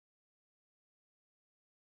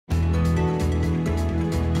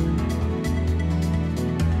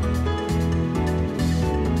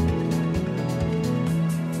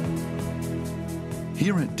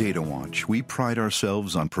Here at Datawatch, we pride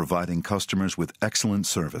ourselves on providing customers with excellent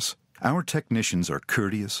service. Our technicians are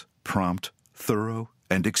courteous, prompt, thorough,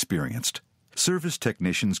 and experienced. Service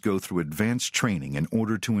technicians go through advanced training in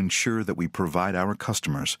order to ensure that we provide our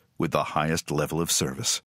customers with the highest level of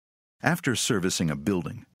service. After servicing a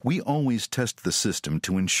building, we always test the system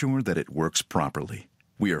to ensure that it works properly.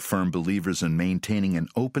 We are firm believers in maintaining an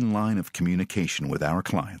open line of communication with our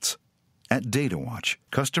clients. At Datawatch,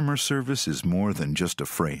 customer service is more than just a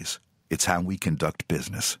phrase. It's how we conduct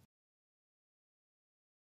business.